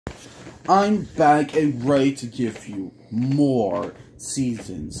I'm back and ready to give you more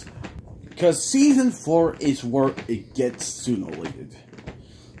seasons. Because Season 4 is where it gets stimulated.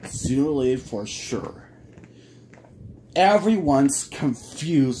 Stimulated for sure. Everyone's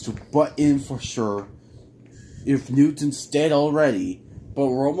confused, but in for sure if Newton's dead already. But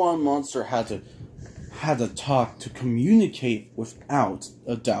Robot Monster had to talk to communicate without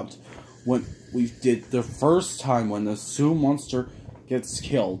a doubt when we did the first time when the Zoo Monster gets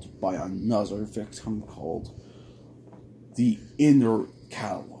killed by another victim called the Inner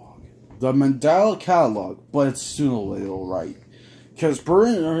Catalog. The Mandela Catalog, but it's sooner or later alright. Because Bert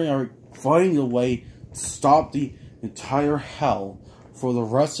and Ernie are finding a way to stop the entire hell for the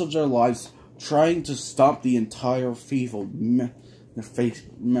rest of their lives, trying to stop the entire evil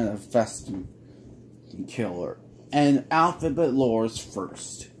manifesting killer. And Alphabet Lore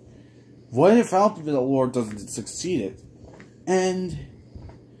first. What if Alphabet Lore doesn't succeed? And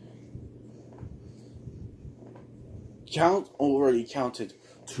Count already counted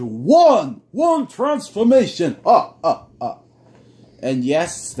to one transformation. And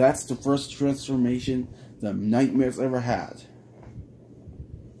yes, that's the first transformation the Nightmares ever had.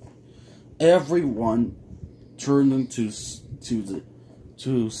 Everyone turned into the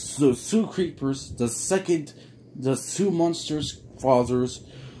Zoo Creepers, the Zoo Monsters fathers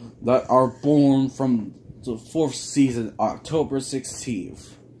that are born from the 4th season, October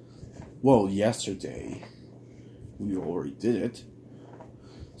 16th. Well, yesterday. We already did it.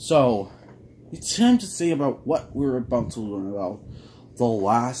 So, it's time to say about what we're about to learn about the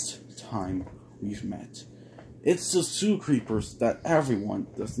last time we've met. It's the Zoo Creepers that everyone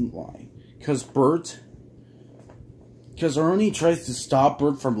doesn't like. Because Ernie tries to stop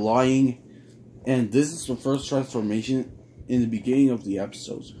Bert from lying, and this is the first transformation in the beginning of the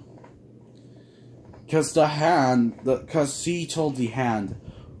episode. Because he told the hand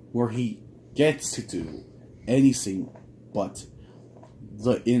where he gets to do anything but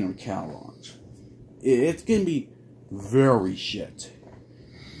the Inner Catalog. It's gonna be very shit.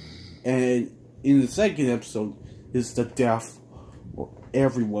 And in the second episode is the death where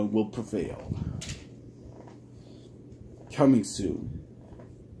everyone will prevail. Coming soon.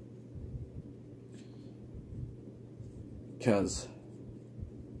 Because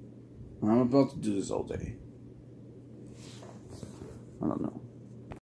I'm about to do this all day. I don't know.